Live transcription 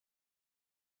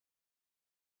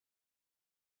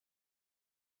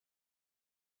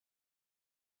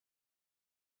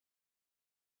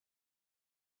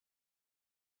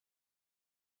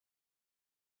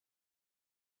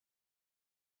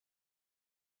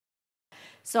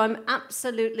So I'm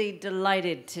absolutely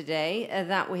delighted today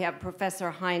that we have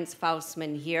Professor Heinz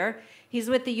Fassmann here. He's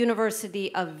with the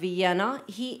University of Vienna.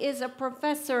 He is a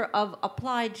professor of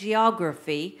applied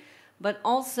geography, but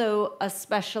also a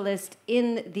specialist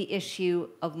in the issue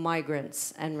of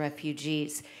migrants and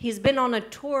refugees. He's been on a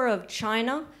tour of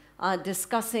China,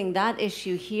 discussing that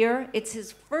issue here. It's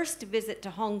his first visit to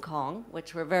Hong Kong,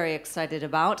 which we're very excited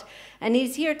about. And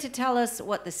he's here to tell us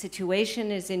what the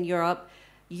situation is in Europe.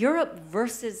 Europe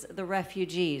versus the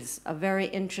refugees, a very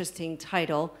interesting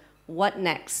title. What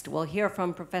next? We'll hear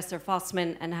from Professor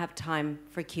Fassmann and have time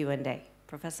for Q&A.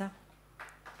 Professor?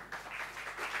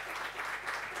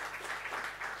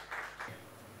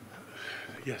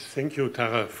 Yes, thank you,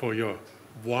 Tara, for your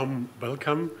warm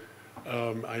welcome.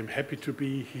 I'm happy to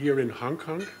be here in Hong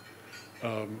Kong.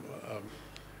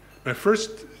 My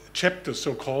first chapter,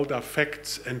 so-called, are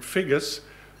facts and figures,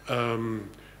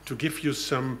 to give you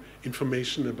some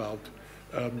information about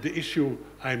the issue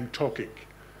I'm talking.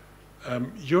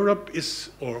 Europe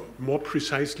is, or more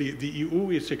precisely, the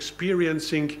EU is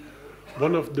experiencing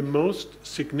one of the most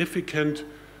significant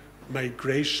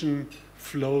migration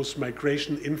flows,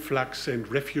 migration influx and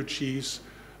refugees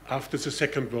after the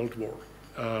Second World War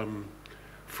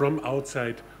from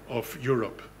outside of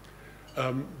Europe.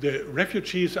 The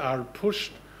refugees are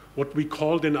pushed, what we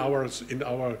called in our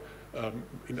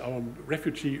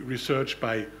refugee research,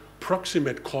 by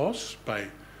proximate cause, by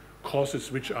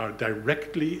causes which are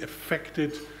directly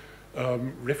affected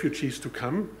refugees to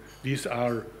come. These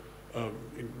are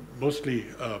mostly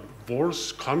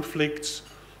wars, conflicts,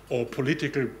 or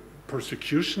political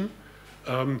persecution.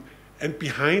 And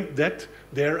behind that,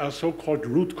 there are so-called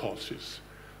root causes.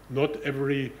 Not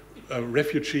every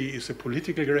refugee is a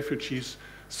political refugee.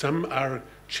 Some are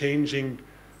changing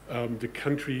the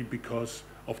country because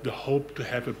of the hope to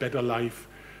have a better life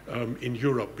in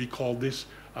Europe. We call this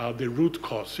the root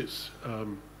causes.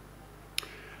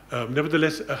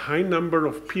 Nevertheless, a high number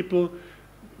of people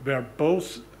where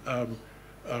both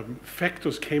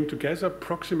factors came together,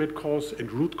 proximate cause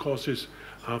and root causes,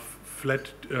 have fled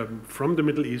from the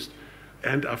Middle East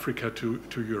and Africa to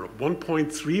Europe.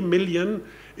 1.3 million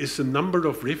is the number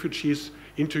of refugees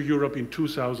into Europe in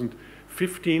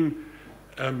 2015.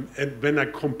 And when I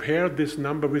compare this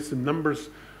number with the numbers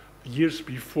years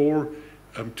before,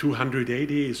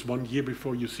 280 is 1 year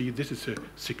before, you see this is a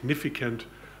significant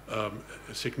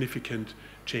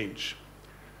change.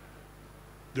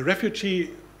 The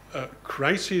refugee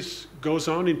crisis goes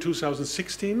on in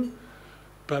 2016,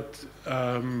 but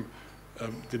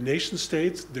the nation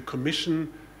states, the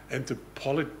Commission, and the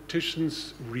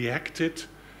politicians reacted,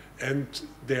 and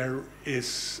there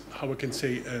is, how I can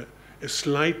say, a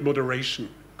slight moderation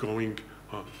going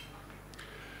on.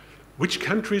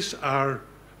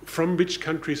 From which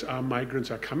countries are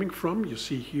migrants coming from? You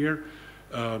see here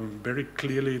very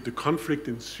clearly the conflict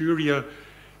in Syria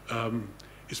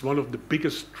is one of the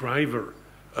biggest driver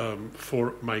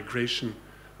for migration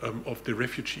of the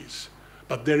refugees.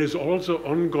 But there is also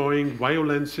ongoing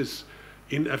violences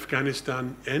in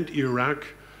Afghanistan and Iraq.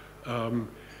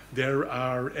 There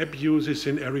are abuses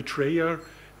in Eritrea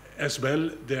as well.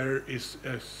 There is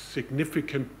a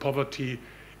significant poverty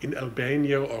in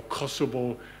Albania or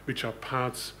Kosovo, which are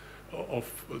parts of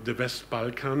the West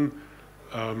Balkan.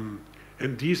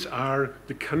 And these are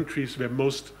the countries where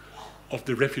most of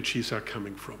the refugees are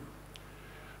coming from.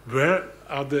 Where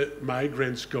are the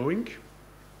migrants going?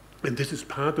 And this is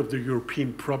part of the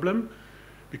European problem,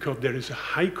 because there is a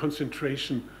high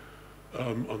concentration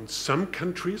on some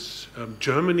countries.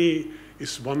 Germany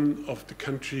is one of the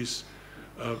countries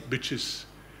which is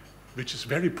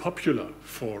very popular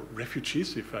for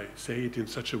refugees, if I say it in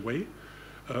such a way.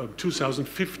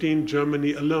 2015,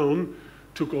 Germany alone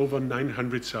took over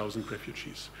 900,000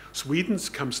 refugees. Sweden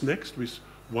comes next with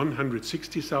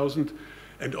 160,000,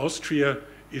 and Austria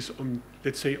is on,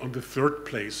 let's say, on the third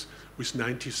place with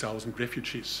 90,000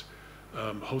 refugees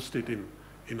hosted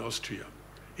in Austria.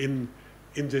 In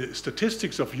the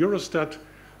statistics of Eurostat,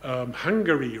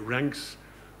 Hungary ranks,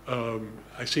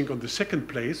 I think, on the second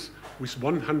place with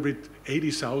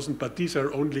 180,000, but these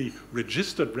are only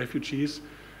registered refugees.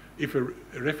 If a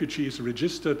refugee is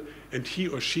registered and he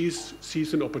or she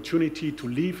sees an opportunity to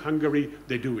leave Hungary,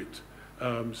 they do it.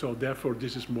 So therefore,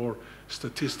 this is more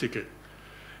statistical.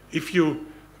 If you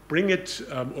bring it,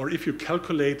 or if you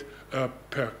calculate a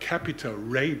per capita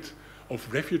rate of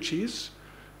refugees,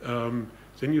 then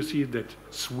you see that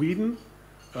Sweden,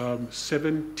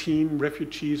 17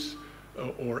 refugees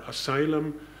or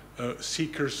asylum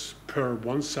seekers per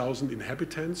 1,000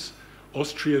 inhabitants.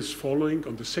 Austria is following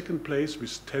on the second place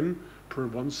with 10 per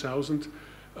 1,000.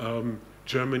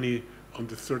 Germany on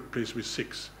the third place with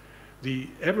 6. The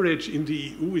average in the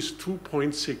EU is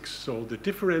 2.6. So the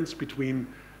difference between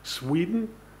Sweden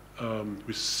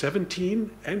with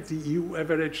 17 and the EU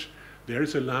average, there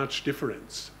is a large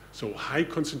difference. So high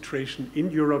concentration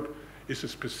in Europe is a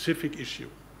specific issue.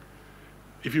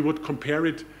 If you would compare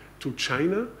it to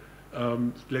China,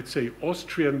 let's say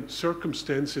Austrian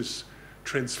circumstances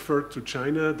transferred to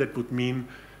China, that would mean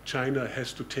China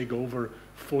has to take over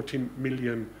 14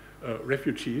 million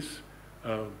refugees,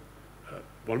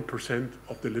 1%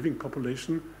 of the living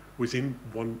population within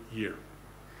 1 year.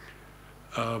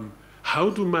 How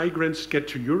do migrants get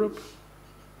to Europe?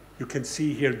 You can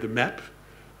see here the map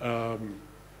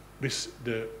with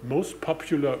the most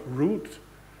popular route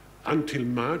until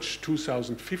March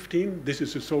 2015. This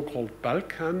is a so-called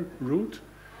Balkan route.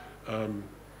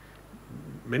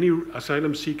 Many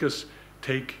asylum seekers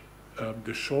take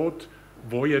the short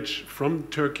voyage from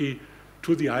Turkey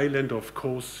to the island of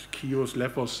Kos, Chios,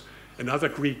 Lesbos, and other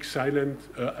Greek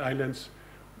islands.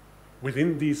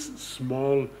 Within these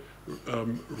small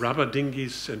rubber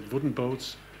dinghies and wooden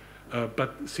boats.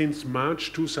 But since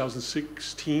March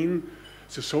 2016,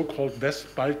 the so-called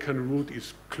West Balkan route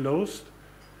is closed.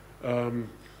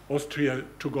 Austria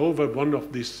took over one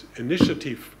of these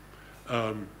initiatives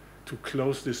to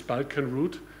close this Balkan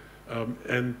route,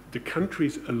 and the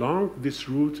countries along this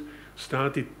route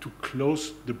started to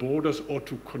close the borders or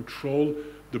to control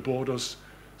the borders.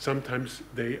 Sometimes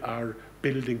they are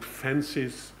building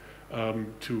fences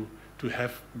to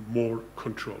have more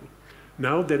control.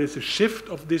 Now there is a shift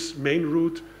of this main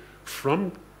route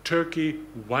from Turkey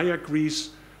via Greece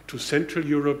to Central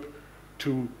Europe,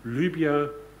 to Libya,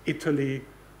 Italy,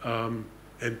 and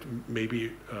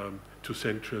maybe to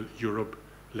Central Europe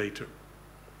later.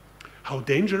 How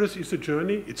dangerous is the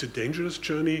journey? It's a dangerous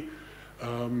journey.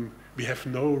 We have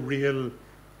no real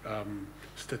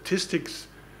statistics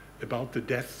about the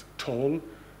death toll,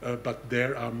 but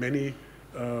there are many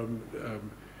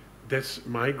death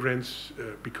migrants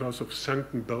because of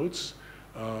sunken boats.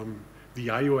 The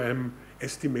IOM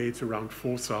estimates around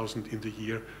 4,000 in the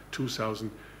year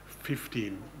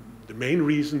 2015. The main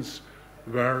reasons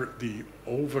were the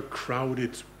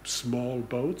overcrowded small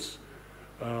boats.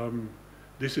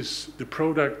 This is the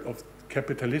product of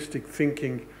capitalistic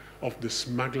thinking of the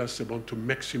smugglers that want to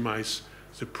maximize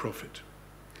the profit.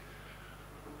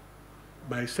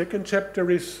 My second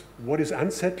chapter is what is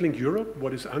unsettling Europe,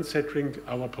 what is unsettling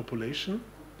our population.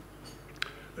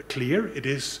 Clear, it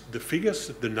is the figures,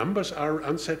 the numbers are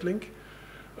unsettling.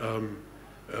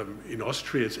 In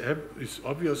Austria, it's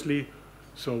obviously,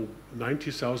 so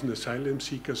 90,000 asylum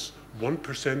seekers,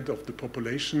 1% of the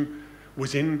population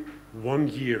within 1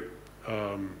 year.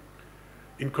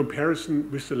 In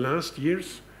comparison with the last year,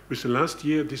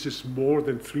 this is more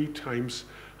than 3 times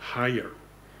higher.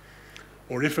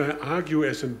 Or if I argue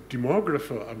as a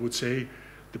demographer, I would say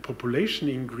the population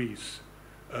increase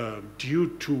due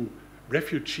to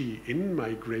refugee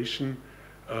in-migration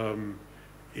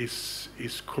is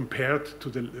compared to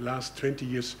the last 20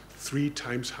 years 3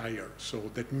 times higher. So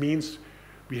that means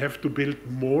we have to build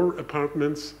more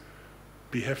apartments,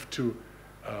 we have to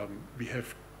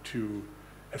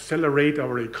accelerate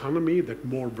our economy, that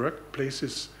more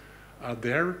workplaces are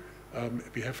there,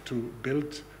 we have to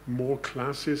build more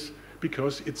classes,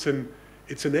 because it's an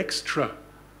extra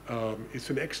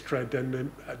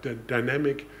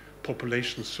dynamic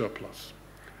population surplus.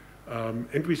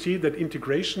 And we see that the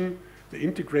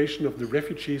integration of the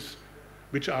refugees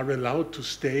which are allowed to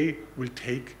stay will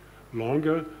take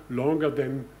longer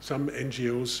than some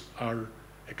NGOs are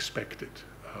expected.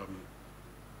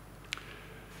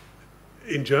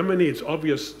 In Germany, it's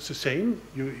obvious the same.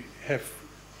 You have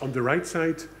on the right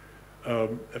side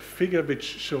a figure which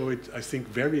shows it, I think,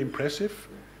 very impressive.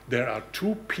 There are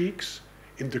 2 peaks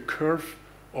in the curve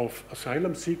of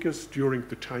asylum seekers during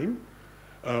the time.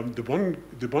 The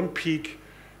one peak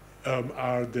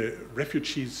are the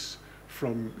refugees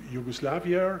from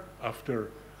Yugoslavia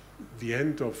after the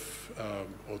end of,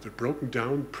 or the broken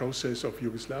down process of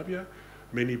Yugoslavia.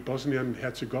 Many Bosnian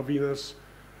Herzegovians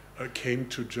came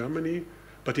to Germany,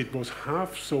 but it was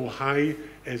half so high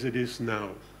as it is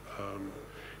now.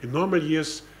 In normal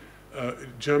years,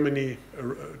 in Germany,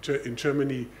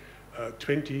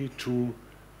 20 to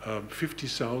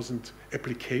 50,000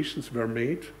 applications were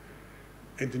made,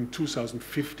 and in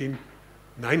 2015,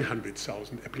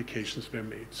 900,000 applications were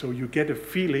made. So you get a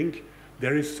feeling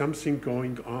there is something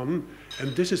going on,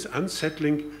 and this is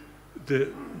unsettling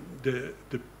the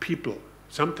people.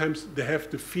 Sometimes they have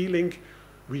the feeling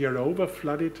we are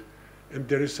over-flooded, and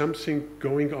there is something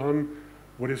going on,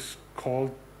 what is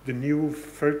called the new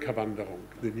Völkerwanderung,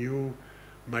 the new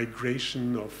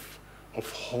migration of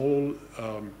whole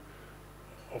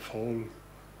all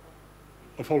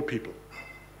people.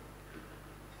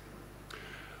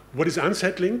 What is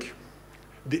unsettling?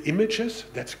 The images,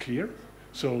 that's clear.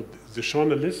 So the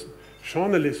journalist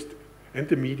and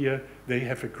the media, they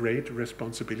have a great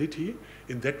responsibility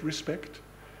in that respect.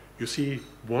 You see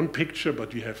one picture,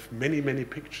 but you have many, many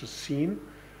pictures seen.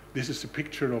 This is a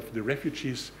picture of the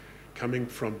refugees coming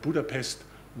from Budapest,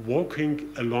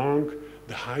 walking along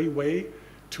the highway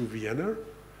to Vienna.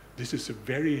 This is a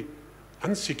very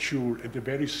unsecure and a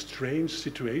very strange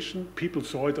situation. People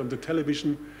saw it on the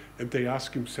television and they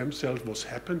asked themselves what's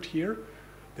happened here,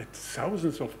 that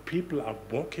thousands of people are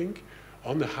walking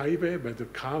on the highway where the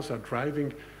cars are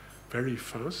driving very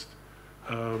fast.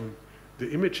 The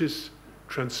images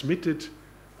transmitted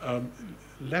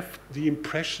left the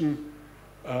impression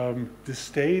the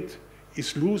state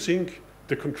is losing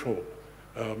the control.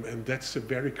 And that's a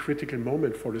very critical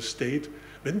moment for the state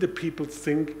when the people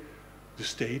think the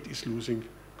state is losing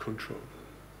control.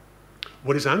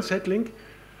 What is unsettling?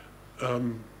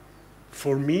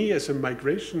 For me as a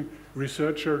migration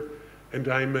researcher, and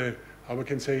I'm a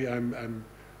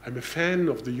fan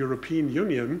of the European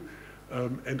Union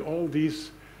and all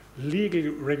these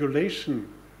legal regulation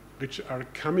which are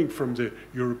coming from the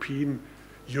European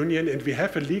Union, and we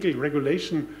have a legal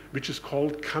regulation which is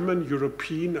called Common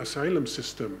European Asylum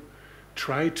System,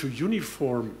 try to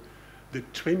uniform the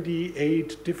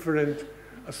 28 different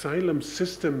asylum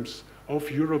systems of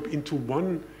Europe into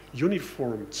one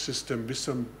uniform system with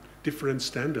some different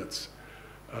standards.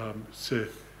 The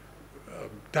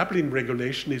Dublin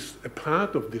regulation is a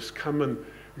part of this common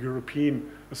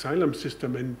European asylum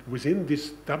system, and within this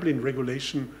Dublin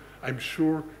regulation, I'm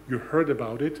sure you heard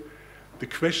about it, the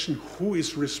question who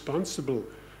is responsible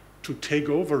to take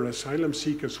over asylum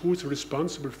seekers, who is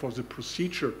responsible for the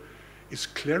procedure, is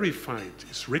clarified,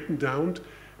 is written down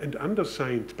and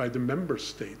undersigned by the member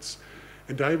states.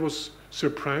 And I was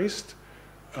surprised,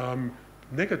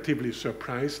 negatively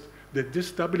surprised, that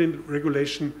this Dublin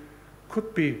regulation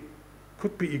could be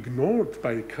ignored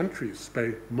by countries,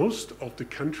 by most of the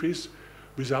countries,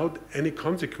 without any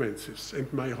consequences.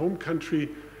 And my home country,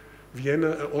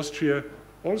 Vienna, Austria,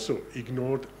 also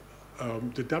ignored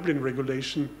the Dublin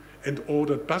regulation and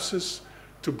ordered buses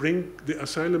to bring the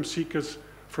asylum seekers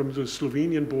from the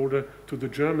Slovenian border to the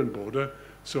German border.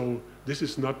 So this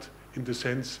is not in the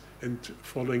sense and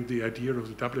following the idea of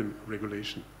the Dublin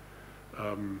regulation.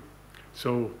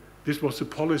 So this was a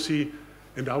policy,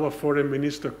 and our foreign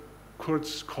minister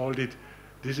Kurz called it,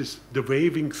 this is the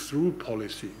waving through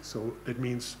policy. So that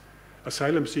means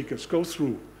asylum seekers go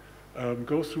through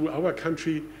our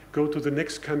country, go to the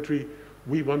next country.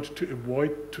 We want to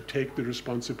avoid to take the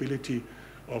responsibility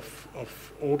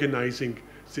of organizing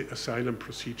the asylum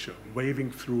procedure,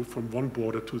 waving through from one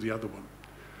border to the other one.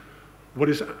 What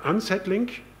is unsettling?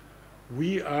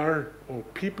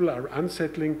 People are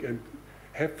unsettling and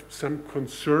have some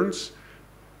concerns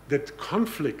that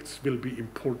conflicts will be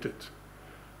imported.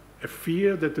 A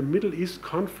fear that the Middle East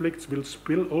conflicts will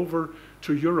spill over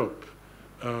to Europe.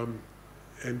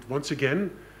 And once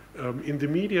again, in the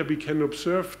media we can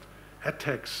observe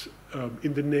attacks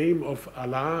in the name of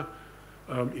Allah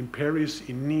in Paris,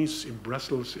 in Nice, in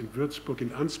Brussels, in Würzburg,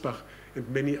 in Ansbach, and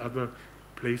many other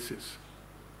places.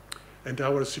 And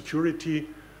our secret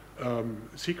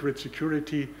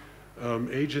security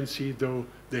agency, though,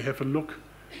 they have a look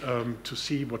to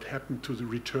see what happened to the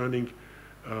returning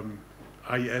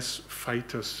IS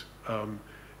fighters,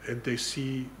 and they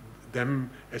see them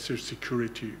as a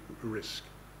security risk.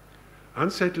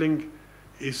 Unsettling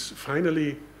is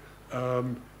finally a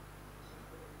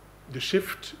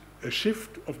shift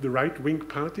of the right-wing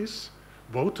parties.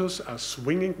 Voters are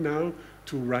swinging now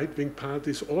to right-wing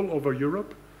parties all over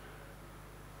Europe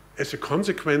as a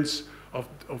consequence of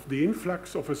the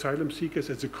influx of asylum seekers,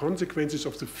 as a consequence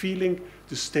of the feeling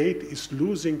the state is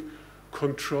losing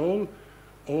control.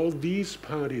 All these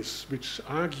parties which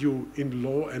argue in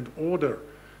law and order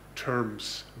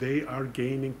terms, they are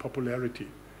gaining popularity.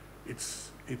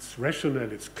 It's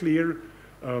rational, it's clear,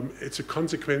 it's a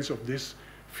consequence of this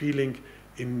feeling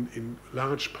in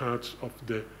large parts of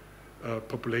the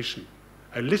population.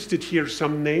 I listed here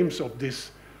some names of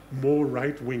these more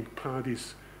right-wing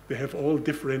parties. They have all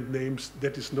different names.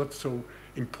 That is not so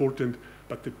important,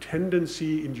 but the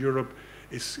tendency in Europe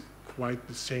is quite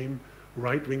the same.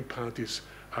 Right-wing parties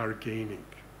are gaining.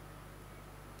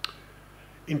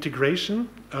 Integration,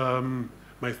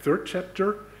 my third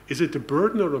chapter. Is it a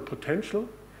burden or a potential?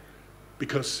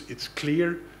 Because it's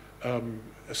clear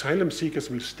asylum seekers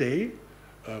will stay.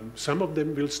 Some of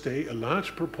them will stay, a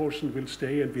large proportion will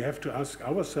stay, and we have to ask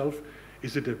ourselves,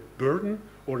 is it a burden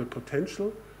or a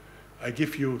potential? I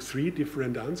give you three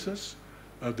different answers.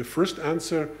 The first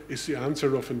answer is the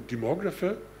answer of a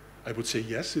demographer. I would say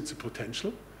yes, it's a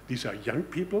potential. These are young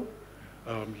people.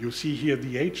 You see here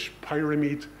the age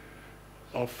pyramid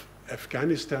of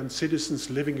Afghanistan citizens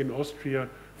living in Austria,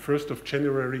 1st of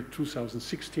January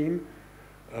 2016.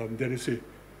 There is a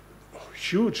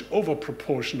huge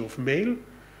overproportion of male,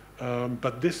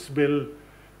 but this will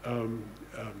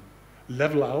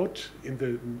level out in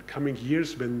the coming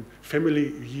years when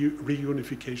family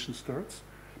reunification starts.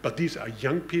 But these are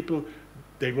young people.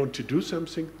 They want to do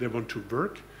something. They want to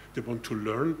work. They want to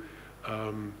learn.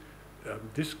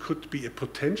 This could be a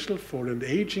potential for an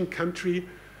aging country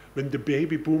when the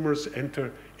baby boomers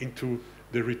enter into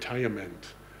the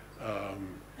retirement.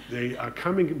 They are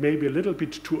coming maybe a little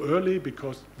bit too early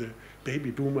because the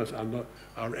baby boomers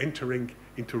are entering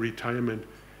into retirement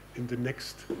in the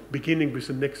beginning with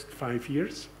the next 5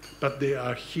 years, but they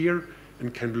are here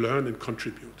and can learn and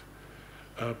contribute.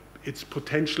 Its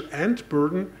potential and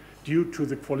burden due to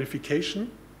the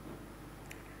qualification.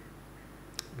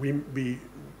 We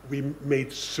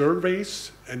made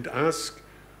surveys and asked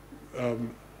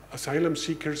asylum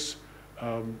seekers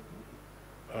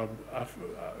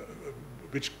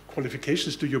which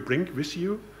qualifications do you bring with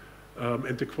you?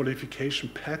 And the qualification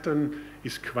pattern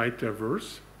is quite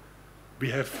diverse. We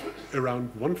have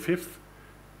around 1/5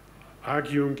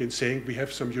 arguing and saying we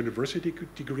have some university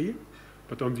degree,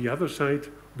 but on the other side,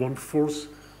 1/4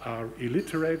 are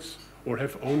illiterates or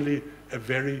have only a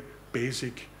very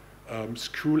basic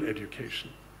school education.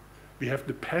 We have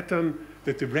the pattern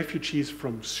that the refugees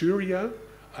from Syria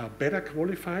are better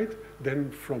qualified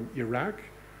than from Iraq,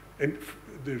 and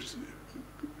there's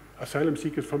asylum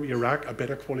seekers from Iraq are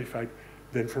better qualified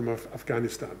than from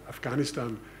Afghanistan.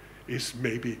 Afghanistan is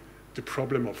maybe the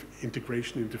problem of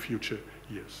integration in the future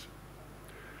years.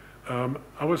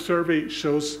 Our survey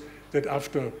shows that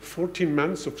after 14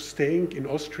 months of staying in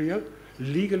Austria,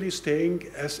 legally staying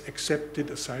as accepted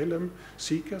asylum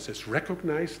seekers, as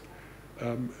recognized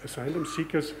asylum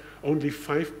seekers, only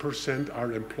 5%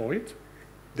 are employed.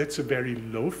 That's a very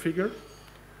low figure.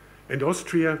 And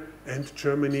Austria and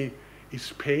Germany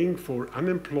is paying for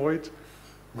unemployed,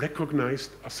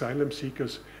 recognized asylum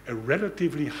seekers a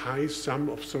relatively high sum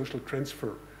of social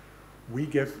transfer. We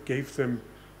gave them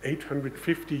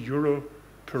 850 euro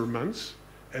per month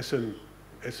as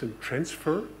a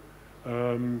transfer.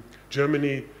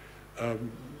 Germany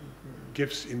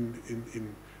gives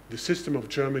in the system of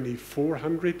Germany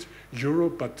 400 euro,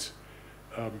 but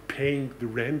paying the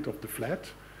rent of the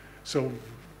flat. So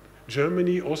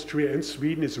Germany, Austria, and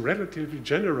Sweden is relatively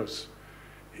generous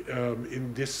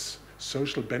in this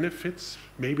social benefits.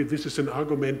 Maybe this is an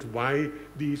argument why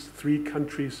these 3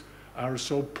 countries are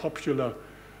so popular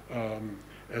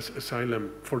as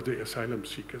asylum for the asylum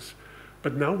seekers.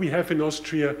 But now we have in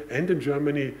Austria and in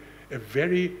Germany a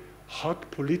very hot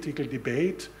political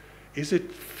debate. Is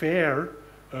it fair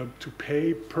to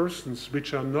pay persons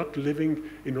which are not living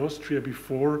in Austria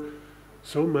before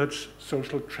so much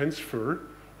social transfer,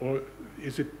 or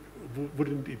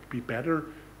wouldn't it be better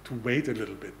to wait a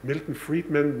little bit? Milton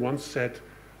Friedman once said,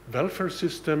 welfare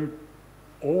system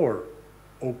or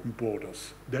open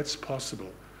borders. That's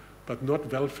possible, but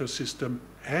not welfare system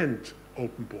and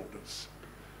open borders.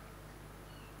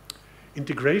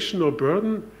 Integration or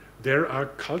burden, there are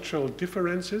cultural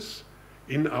differences.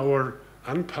 In our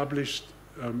unpublished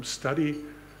study,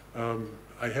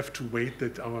 I have to wait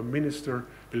that our minister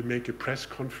will make a press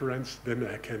conference, then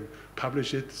I can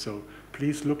publish it. So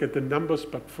please look at the numbers,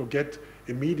 but forget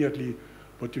immediately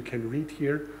what you can read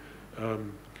here.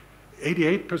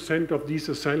 88% of these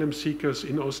asylum seekers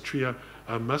in Austria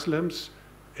are Muslims,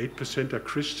 8% are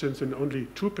Christians, and only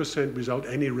 2% without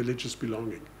any religious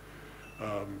belonging.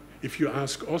 If you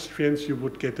ask Austrians, you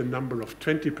would get a number of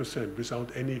 20% without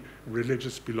any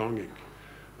religious belonging.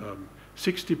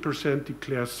 60%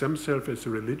 declares themselves as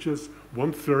religious,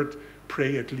 1/3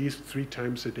 pray at least 3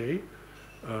 times a day.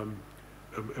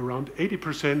 Around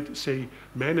 80% say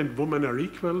man and woman are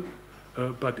equal,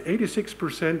 but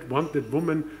 86% want that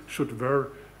women should wear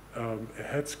a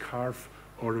headscarf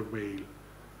or a veil.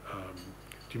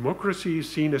 Democracy is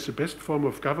seen as the best form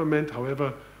of government.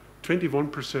 However,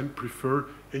 21% prefer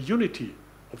a unity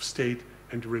of state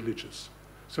and religious.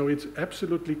 So it's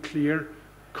absolutely clear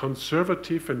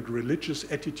conservative and religious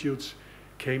attitudes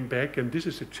came back, and this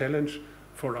is a challenge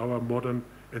for our modern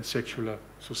and secular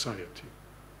society.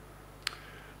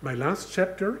 My last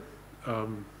chapter,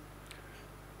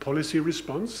 policy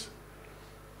response.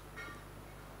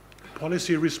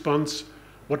 Policy response,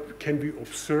 what can we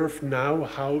observe now,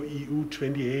 how EU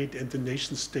 28 and the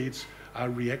nation states are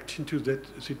reacting to that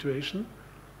situation?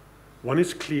 One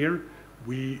is clear,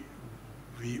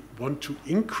 we want to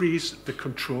increase the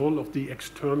control of the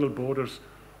external borders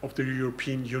of the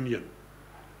European Union.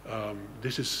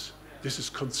 This is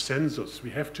consensus. We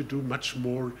have to do much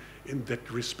more in that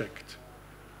respect.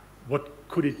 What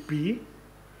could it be?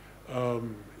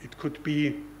 It could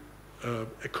be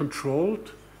a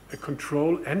controlled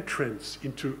entrance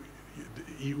into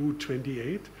the EU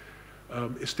 28,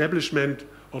 establishment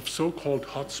of so-called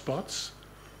hotspots,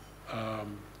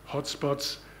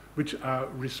 hotspots which are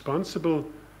responsible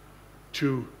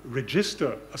to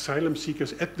register asylum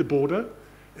seekers at the border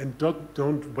and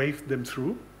don't wave them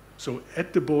through. So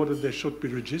at the border they should be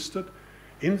registered.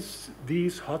 In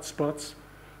these hotspots,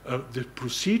 the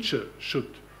procedure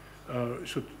should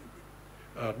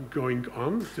going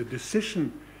on. The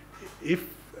decision if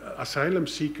asylum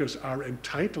seekers are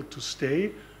entitled to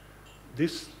stay,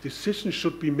 this decision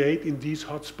should be made in these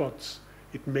hotspots.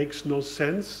 It makes no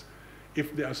sense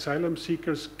if the asylum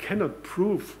seekers cannot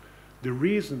prove the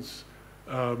reasons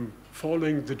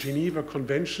following the Geneva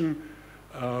Convention.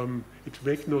 It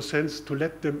makes no sense to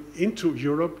let them into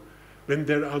Europe when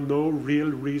there are no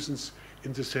real reasons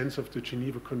in the sense of the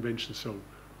Geneva Convention. So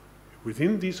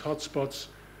within these hotspots,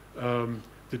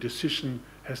 the decision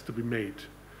has to be made.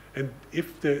 And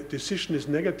if the decision is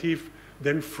negative,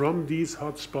 then from these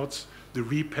hotspots, the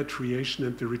repatriation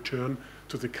and the return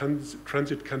to the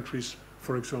transit countries,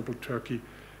 for example, Turkey,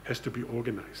 has to be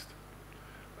organized.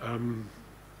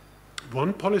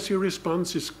 One policy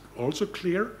response is also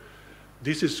clear.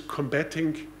 This is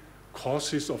combating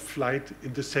causes of flight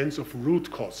in the sense of root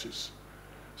causes.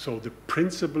 So the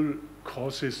principal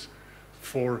causes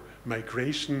for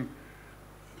migration,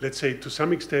 let's say to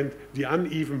some extent, the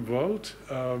uneven world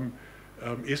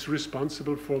is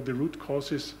responsible for the root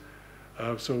causes.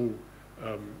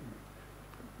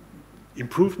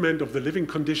 Improvement of the living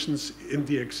conditions in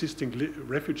the existing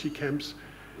refugee camps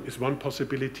is one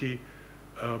possibility.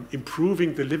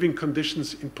 Improving the living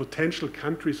conditions in potential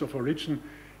countries of origin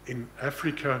in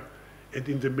Africa and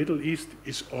in the Middle East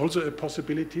is also a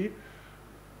possibility.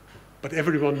 But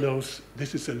everyone knows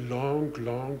this is a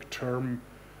long-term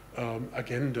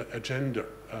agenda.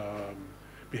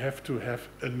 We have to have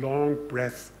a long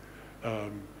breath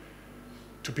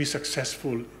to be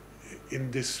successful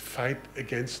in this fight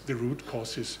against the root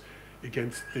causes,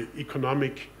 against the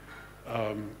economic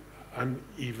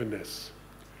unevenness.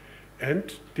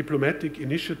 And diplomatic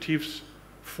initiatives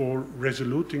for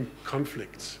resoluting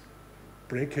conflicts.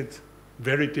 Break it,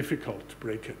 very difficult,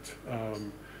 break it.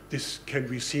 This can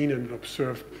be seen and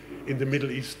observed in the Middle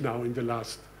East now in the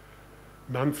last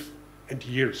month and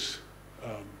years.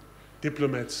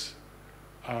 Diplomats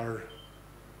are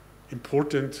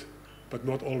important, but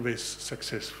not always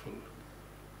successful.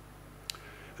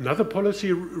 Another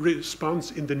policy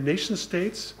response in the nation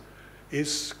states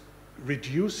is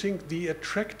reducing the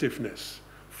attractiveness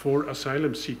for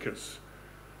asylum seekers,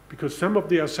 because some of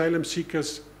the asylum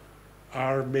seekers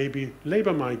are maybe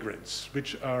labor migrants,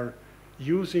 which are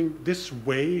using this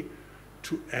way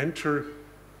to enter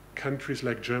countries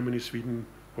like Germany, Sweden,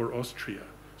 or Austria.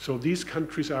 So these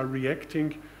countries are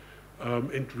reacting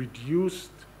and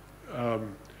reduced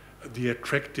the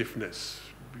attractiveness.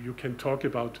 You can talk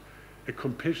about a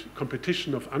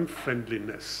competition of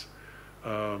unfriendliness,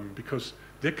 because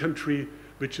the country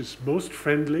which is most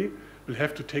friendly will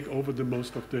have to take over the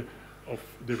most of the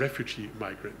refugee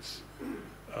migrants.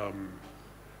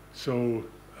 So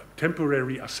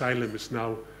temporary asylum is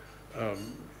now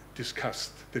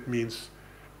discussed. That means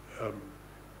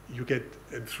you get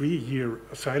a 3-year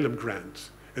asylum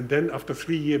grant, and then after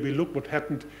 3 years we look what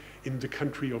happened in the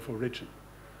country of origin.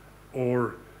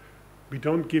 Or we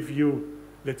don't give you,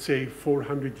 let's say,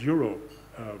 400 euro,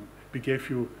 we gave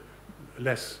you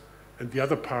less, and the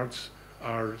other parts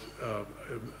are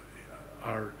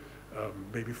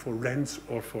maybe for rents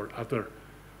or for other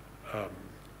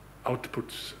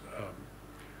outputs.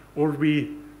 Or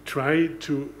we try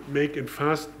to make a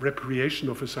fast repatriation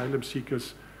of asylum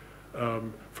seekers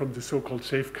from the so-called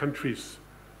safe countries.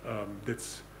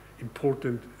 That's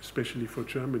important, especially for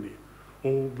Germany.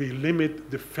 Or we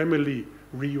limit the family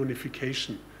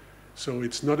reunification. So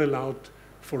it's not allowed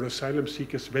for asylum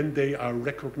seekers when they are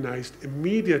recognized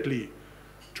immediately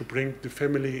to bring the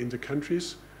family in the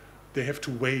countries. They have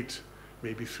to wait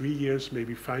maybe 3 years,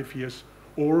 maybe 5 years,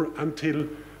 or until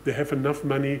they have enough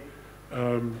money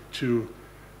to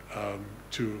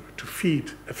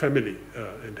feed a family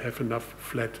and have enough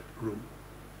flat room.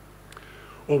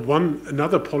 Or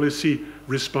another policy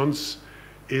response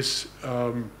is,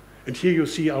 and here you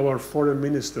see our foreign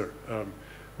minister,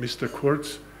 Mr.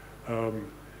 Kurz,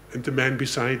 and the man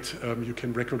beside you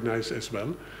can recognize as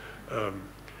well.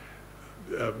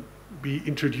 We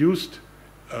introduced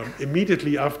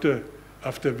immediately after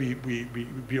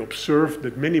we observed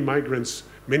that many migrants,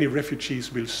 many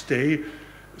refugees will stay,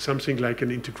 something like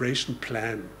an integration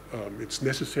plan. It's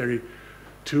necessary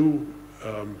to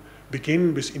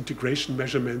begin with integration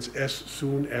measurements as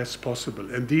soon as possible.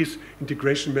 And these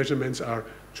integration measurements are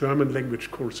German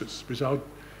language courses. Without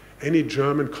any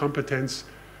German competence,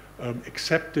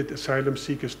 accepted asylum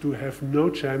seekers do have no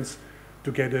chance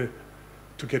to get a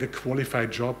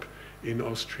qualified job in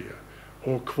Austria,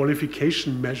 or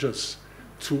qualification measures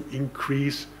to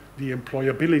increase the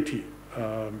employability.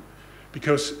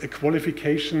 Because a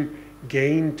qualification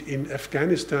gained in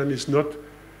Afghanistan is not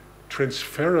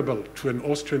transferable to an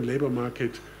Austrian labor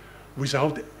market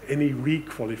without any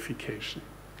requalification.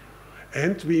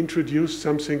 And we introduced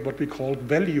something what we call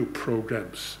value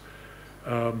programs.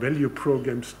 Value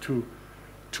programs to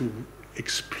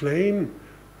explain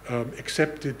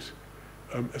accepted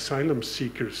asylum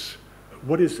seekers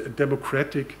what is a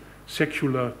democratic,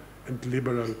 secular, and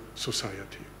liberal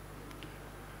society.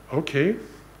 Okay,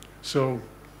 so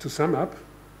to sum up,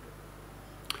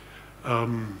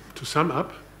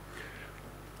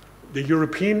 the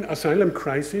European asylum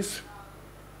crisis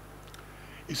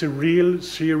is a real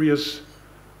serious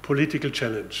political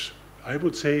challenge. I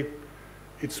would say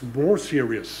it's more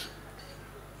serious.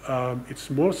 It's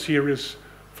more serious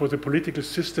for the political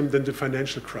system than the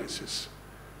financial crisis,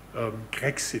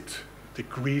 Brexit, the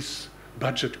Greece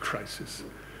budget crisis.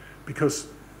 Because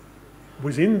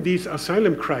within these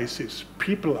asylum crises,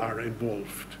 people are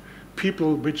involved.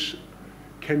 People which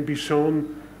can be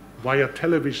shown via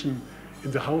television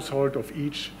in the household of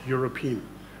each European.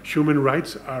 Human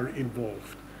rights are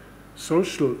involved.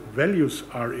 Social values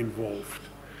are involved.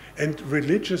 And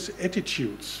religious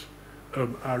attitudes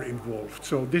are involved.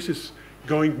 So this is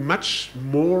going much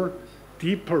more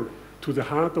deeper to the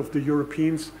heart of the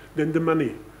Europeans than the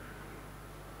money.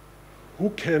 Who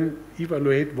can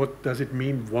evaluate what does it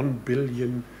mean, 1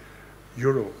 billion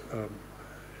euro?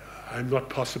 I'm not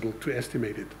possible to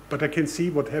estimate it, but I can see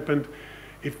what happened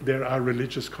if there are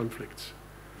religious conflicts.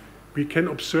 We can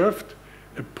observe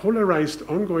a polarized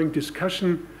ongoing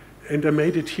discussion, and I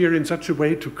made it here in such a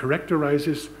way to characterize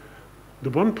this.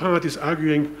 The one part is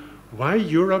arguing why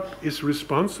Europe is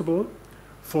responsible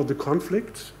for the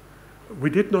conflicts.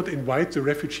 We did not invite the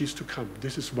refugees to come.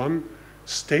 This is one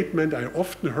statement I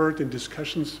often heard in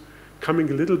discussions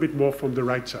coming a little bit more from the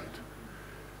right side.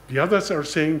 The others are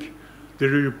saying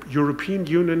the European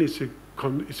Union is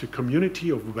a community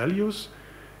of values,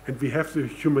 and we have the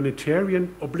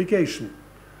humanitarian obligation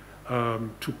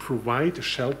to provide a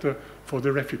shelter for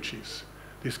the refugees.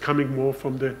 This is coming more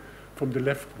from the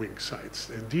left-wing sides.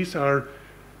 And these are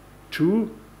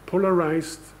two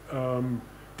polarized,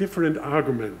 different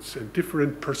arguments and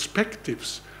different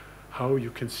perspectives how you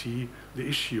can see the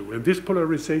issue. And this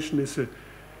polarization is a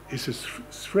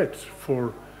threat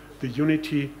for the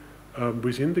unity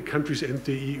within the countries and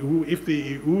the EU, if the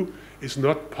EU is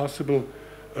not possible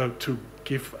to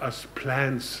give us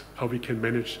plans how we can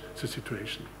manage the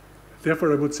situation.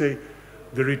 Therefore, I would say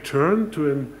the return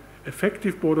to an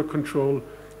effective border control,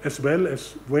 as well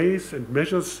as ways and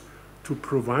measures to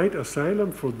provide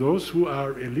asylum for those who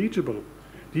are eligible,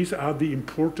 these are the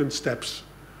important steps.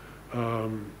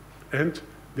 And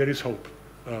there is hope.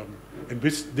 And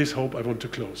with this hope, I want to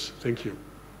close. Thank you.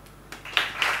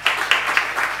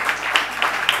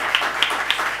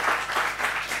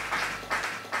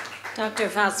 Dr.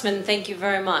 Fassmann, thank you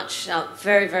very much.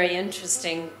 Very, very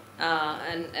interesting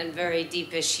and very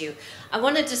deep issue. I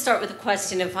wanted to start with a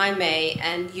question, if I may,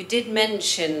 and you did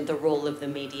mention the role of the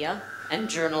media and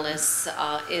journalists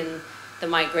in the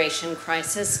migration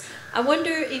crisis. I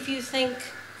wonder if you think,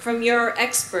 from your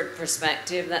expert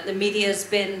perspective, that the media has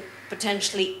been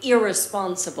potentially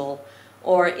irresponsible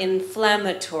or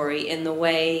inflammatory in the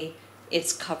way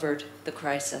it's covered the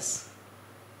crisis?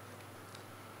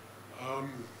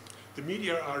 The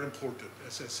media are important,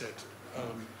 as I said.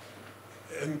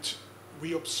 And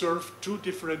we observe two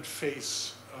different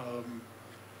phases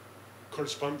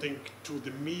corresponding to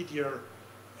the media,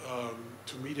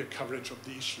 to media coverage of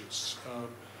the issues.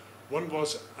 One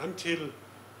was until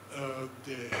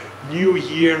the new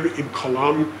year in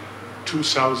Cologne,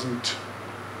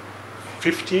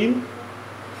 2015.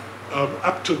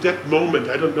 Up to that moment,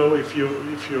 I don't know if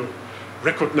you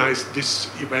recognize this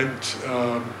event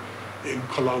in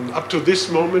Cologne. Up to this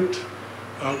moment,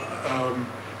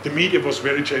 the media was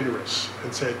very generous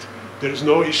and said, there is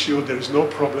no issue, there is no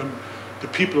problem, the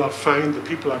people are fine, the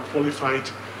people are qualified,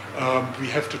 we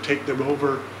have to take them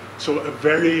over. So a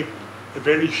very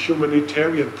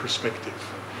humanitarian perspective.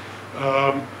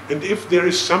 And if there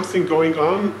is something going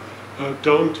on,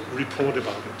 don't report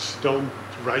about it, don't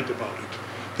write about it.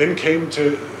 Then came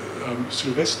to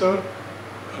Sylvester,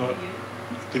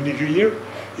 the New Year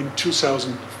in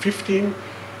 2015,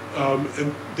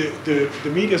 and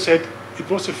the media said it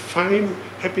was a fine,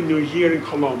 happy New Year in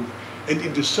Cologne. And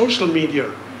in the social media,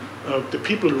 the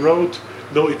people wrote,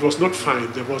 no, it was not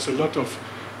fine. There was a lot of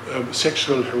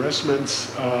sexual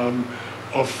harassments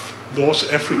of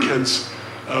North Africans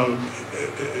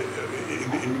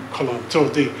in Cologne. So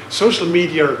the social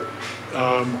media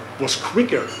was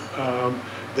quicker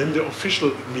than the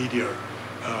official media.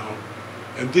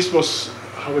 And this was,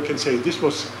 how I can say, this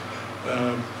was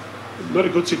not a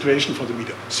good situation for the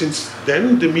media. Since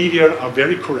then, the media are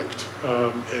very correct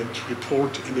and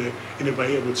report in a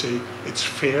way, I would say, it's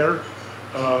fair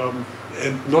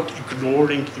and not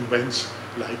ignoring events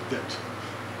like that.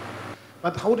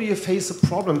 But how do you face a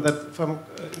problem that, if I'm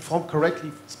informed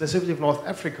correctly, specifically of North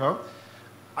Africa,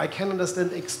 I can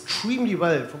understand extremely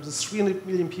well from the 300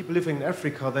 million people living in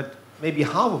Africa that maybe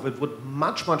half of it would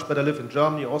much, much better live in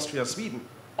Germany, Austria, Sweden,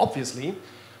 obviously,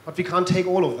 but we can't take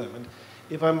all of them. And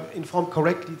if I'm informed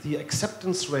correctly, the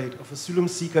acceptance rate of asylum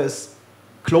seeker is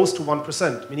close to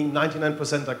 1%, meaning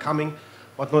 99% are coming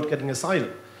but not getting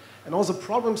asylum. And also the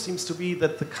problem seems to be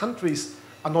that the countries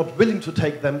are not willing to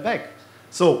take them back.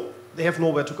 So they have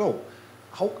nowhere to go.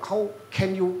 How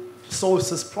can you solve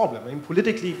this problem? I mean,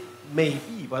 politically,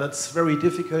 maybe, but it's very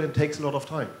difficult and takes a lot of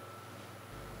time.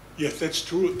 Yes, that's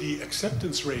true. The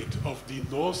acceptance rate of the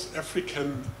North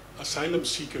African asylum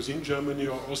seekers in Germany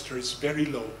or Austria is very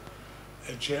low.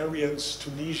 Algerians,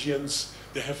 Tunisians,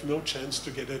 they have no chance to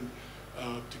get a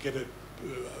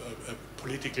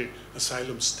political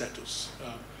asylum status.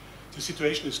 The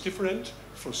situation is different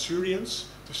for Syrians.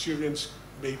 The Syrians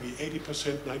maybe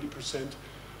 80%, 90%.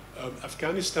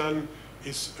 Afghanistan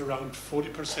is around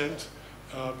 40%.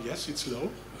 Yes, it's low.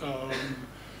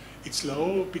 It's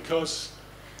low because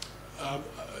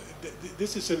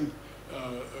this is a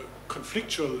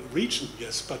conflictual region,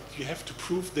 yes, but you have to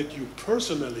prove that you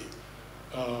personally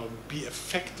be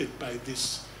affected by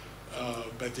this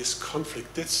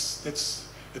conflict. That's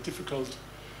a difficult.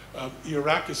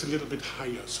 Iraq is a little bit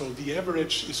higher, so the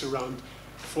average is around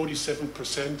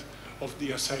 47% of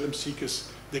the asylum seekers.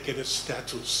 They get a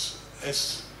status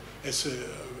as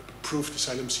approved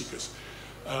asylum seekers.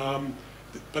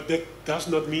 But that does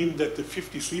not mean that the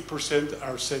 53%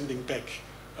 are sending back.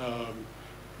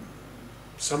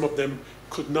 Some of them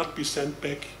could not be sent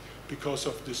back because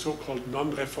of the so-called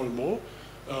non-refoulement.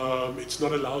 It's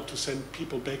not allowed to send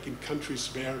people back in countries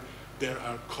where there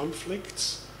are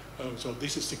conflicts. So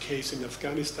this is the case in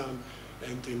Afghanistan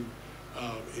and in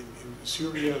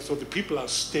Syria. So the people are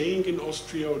staying in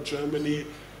Austria or Germany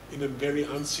in a very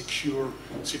unsecure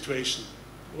situation.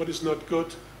 What is not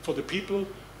good for the people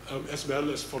as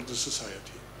well as for the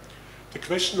society. The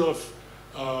question of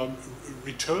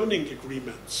returning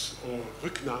agreements or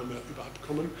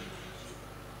Rücknahmeübereinkommen,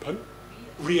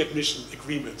 readmission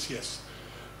agreements, yes.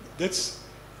 That's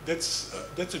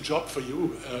a job for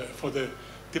you, for the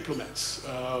diplomats.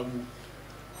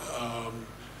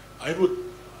 I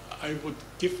would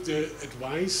give the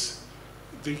advice: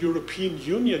 the European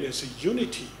Union as a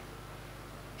unity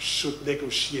should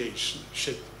negotiate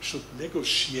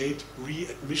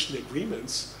readmission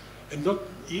agreements, and not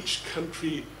each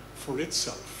country for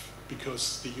itself,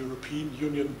 because the European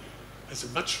Union has a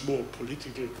much more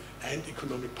political and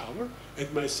economic power.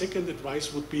 And my second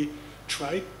advice would be: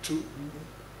 try to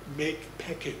make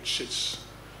packages.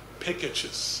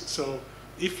 So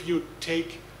if you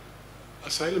take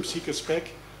asylum seekers back,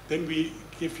 then we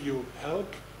give you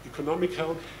help, economic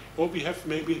help, or we have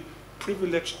maybe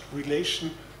privileged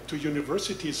relation to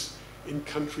universities in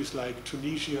countries like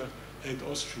Tunisia and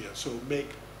Austria. So make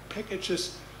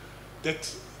packages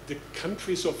that the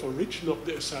countries of origin of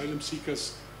the asylum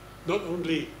seekers not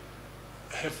only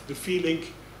have the feeling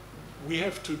we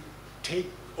have to take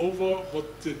over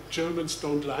what the Germans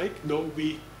don't like, no,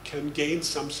 we can gain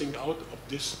something out of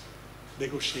this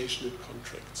negotiation and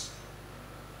contracts.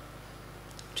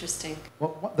 Interesting.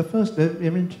 Well, the first,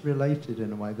 they're interrelated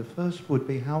in a way. The first would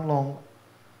be, how long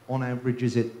on average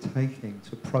is it taking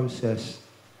to process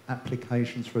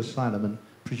applications for asylum? And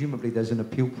presumably there's an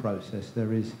appeal process,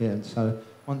 there is here. And so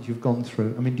once you've gone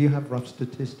through, I mean, do you have rough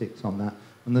statistics on that?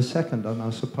 And the second, and I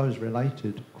suppose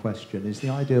related question, is the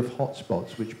idea of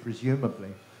hotspots, which presumably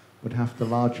would have to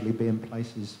largely be in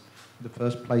places, the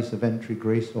first place of entry,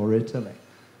 Greece or Italy.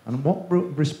 And what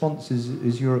responses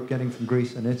is Europe getting from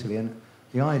Greece and Italy? And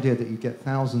the idea that you get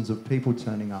thousands of people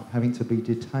turning up, having to be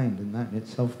detained, and that in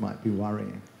itself might be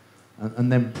worrying.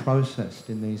 And then processed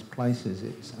in these places,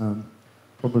 it's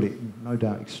probably, no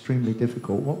doubt, extremely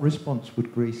difficult. What response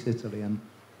would Greece, Italy, and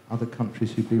other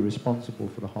countries who'd be responsible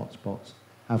for the hotspots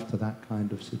have to that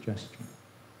kind of suggestion?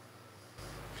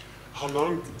 How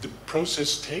long the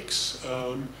process takes?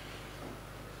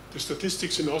 The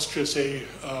statistics in Austria say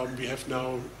we have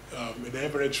now an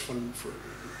average for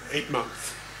 8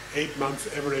 months. 8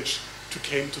 month average to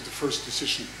came to the first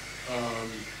decision.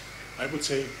 I would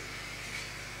say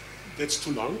that's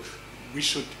too long. We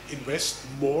should invest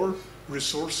more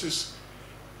resources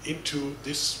into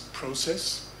this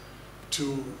process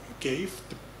to give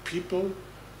the people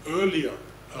earlier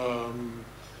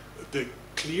the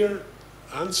clear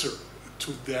answer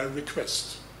to their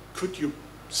request. Could you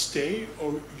stay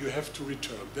or you have to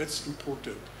return? That's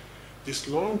important. This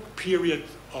long period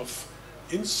of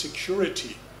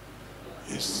insecurity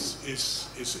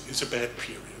is a bad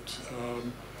period.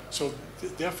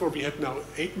 Therefore we have now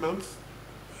 8 months,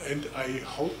 and I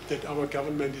hope that our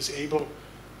government is able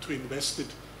to invest it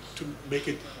to make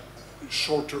it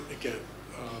shorter again.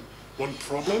 One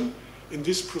problem in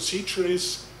this procedure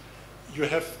is you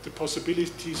have the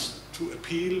possibilities to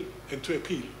appeal and to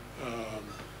appeal.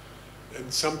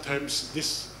 And sometimes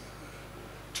this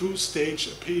two-stage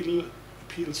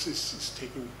appeals is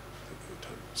taking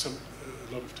time,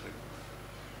 a lot of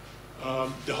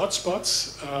time. The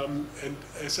hotspots, and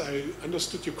as I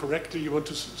understood you correctly, you want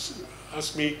to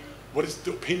ask me what is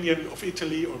the opinion of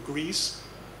Italy or Greece?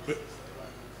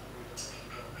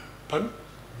 Pardon?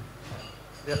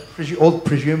 Yeah, all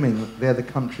presuming that they're the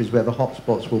countries where the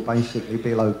hotspots will basically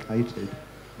be located.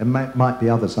 There might be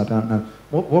others, I don't know.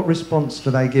 What response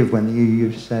do they give when the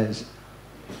EU says,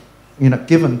 you know,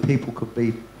 given people could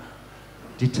be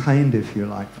detained, if you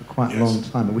like, for quite a long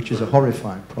time, which is a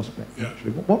horrifying prospect,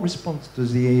 actually. What response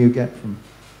does the EU get from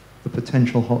the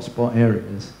potential hotspot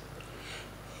areas?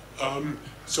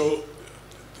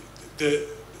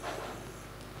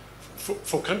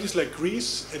 For countries like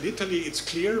Greece and Italy, it's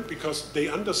clear because they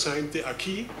undersigned the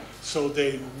acquis, so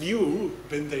they knew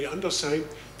when they undersigned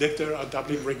that there are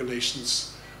Dublin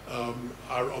regulations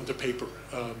are on the paper.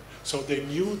 So they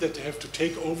knew that they have to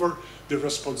take over the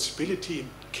responsibility in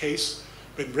case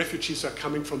when refugees are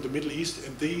coming from the Middle East,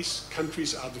 and these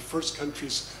countries are the first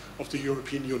countries of the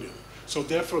European Union. So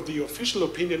therefore the official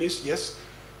opinion is, yes,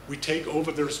 we take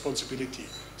over the responsibility.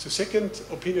 The second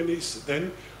opinion is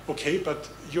then, okay, but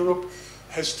Europe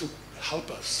has to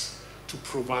help us to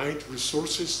provide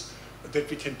resources that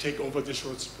we can take over this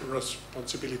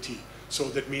responsibility. So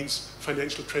that means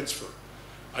financial transfer.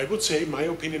 I would say, my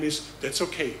opinion is, that's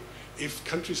okay. If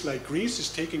countries like Greece is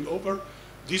taking over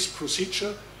this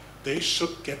procedure, they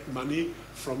should get money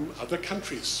from other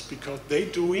countries because they're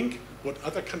doing what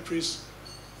other countries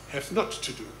have not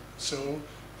to do. So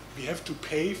we have to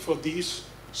pay for these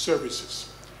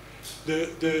services.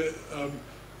 The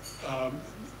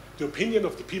opinion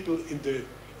of the people in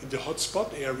the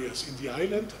hotspot areas in the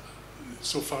island,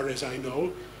 so far as I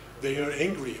know, they are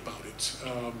angry about it.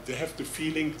 They have the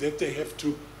feeling that they have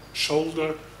to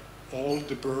shoulder all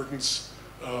the burdens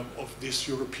of this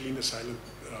European asylum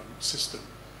system.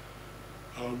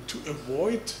 To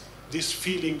avoid this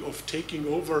feeling of taking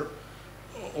over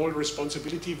all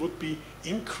responsibility would be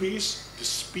increase the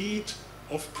speed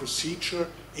of procedure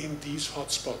in these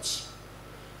hotspots.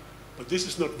 But this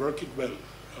is not working well.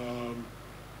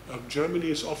 Germany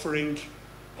is offering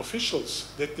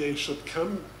officials that they should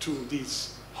come to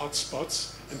these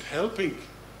hotspots and helping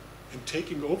and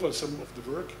taking over some of the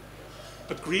work.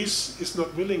 But Greece is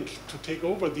not willing to take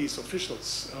over these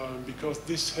officials because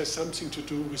this has something to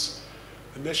do with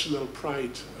national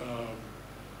pride.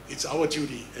 It's our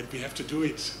duty and we have to do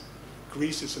it.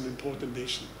 Greece is an important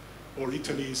nation, or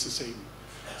Italy is the same.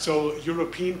 So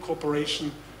European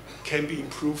cooperation can be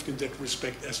improved in that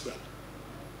respect as well.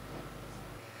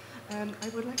 I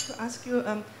would like to ask you,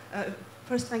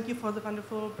 first thank you for the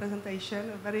wonderful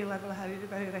presentation, very level-headed,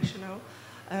 very rational,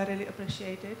 really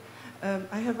appreciate it.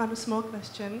 I have one small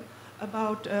question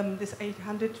about this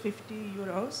 850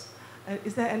 euros.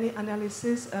 Is there any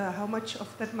analysis how much of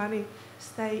that money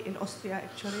stay in Austria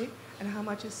actually, and how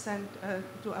much is sent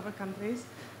to other countries?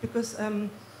 Because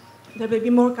there will be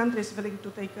more countries willing to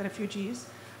take refugees,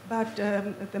 but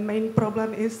the main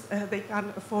problem is they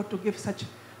can't afford to give such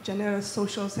generous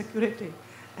social security,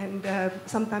 and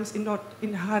sometimes not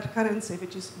in hard currency,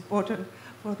 which is important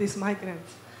for these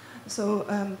migrants. So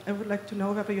I would like to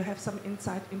know whether you have some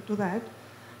insight into that.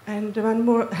 And one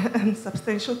more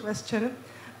substantial question.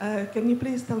 Can you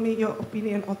please tell me your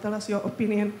opinion, or tell us your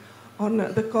opinion on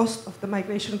the cost of the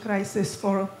migration crisis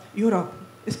for Europe,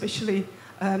 especially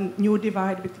new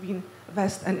divide between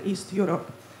West and East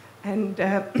Europe? And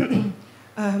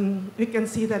we can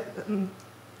see that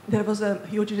there was a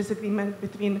huge disagreement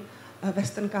between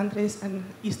Western countries and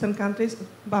Eastern countries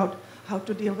about how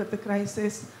to deal with the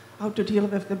crisis, how to deal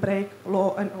with the break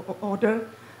law and order.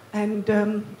 And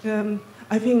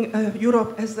I think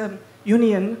Europe as a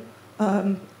union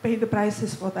paid the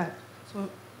prices for that. So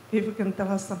if you can tell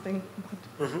us something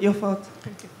about your thoughts.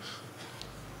 Thank you.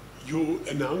 You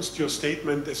announced your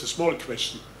statement as a small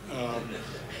question.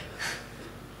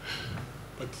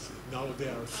 But now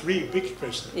there are three big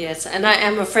questions. Yes, and I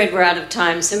am afraid we're out of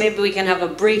time, so maybe we can have a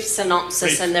brief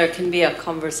synopsis and there can be a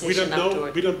conversation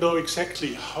afterward. We don't know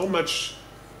exactly how much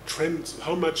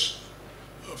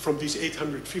from these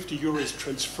 850 euros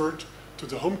transferred to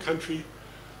the home country,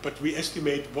 but we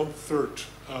estimate 1/3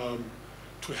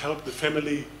 to help the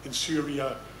family in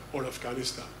Syria or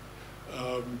Afghanistan.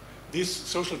 This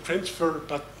social transfer,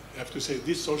 but I have to say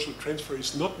this social transfer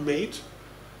is not made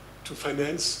to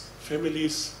finance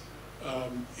families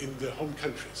in the home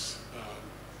countries.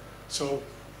 So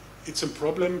it's a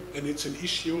problem and it's an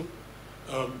issue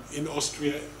in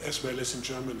Austria as well as in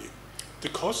Germany. The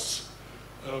costs,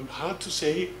 hard to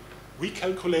say. We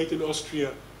calculate in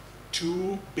Austria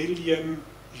 2 billion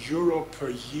euro per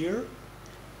year.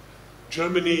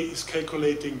 Germany is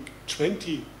calculating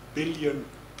 20 billion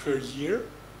per year.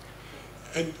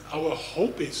 And our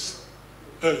hope is,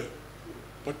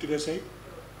 what did I say?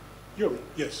 Euro,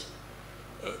 yes.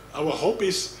 Our hope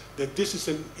is that this is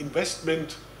an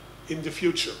investment in the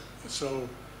future. So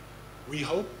we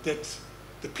hope that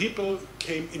the people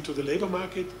came into the labor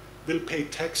market, will pay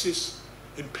taxes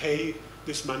and pay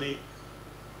this money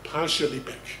partially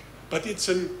back. But it's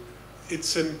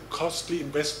a costly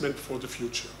investment for the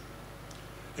future.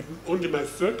 And only my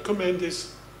third comment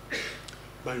is,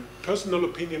 my personal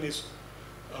opinion is,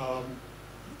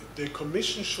 the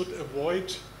Commission should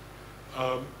avoid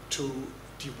to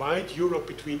divide Europe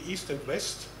between East and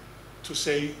West, to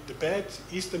say the bad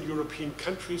Eastern European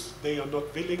countries, they are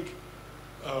not willing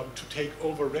to take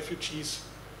over refugees,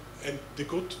 and the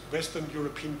good Western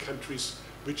European countries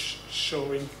which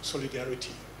showing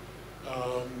solidarity.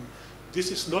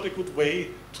 This is not a good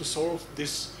way to solve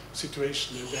this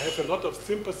situation, and I have a lot of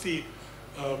sympathy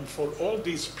for all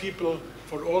these people,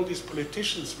 for all these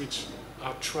politicians which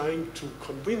are trying to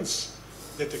convince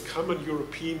that a common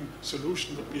European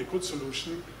solution would be a good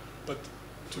solution, but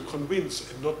to convince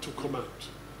and not to command.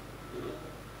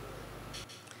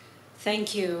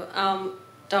 Thank you.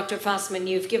 Dr. Fassmann,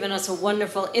 you've given us a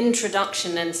wonderful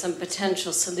introduction and some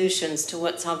potential solutions to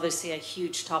what's obviously a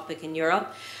huge topic in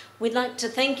Europe. We'd like to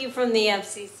thank you from the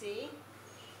FCC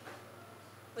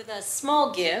with a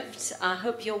small gift. I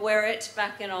hope you'll wear it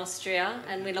back in Austria,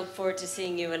 and we look forward to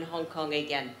seeing you in Hong Kong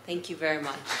again. Thank you very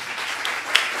much.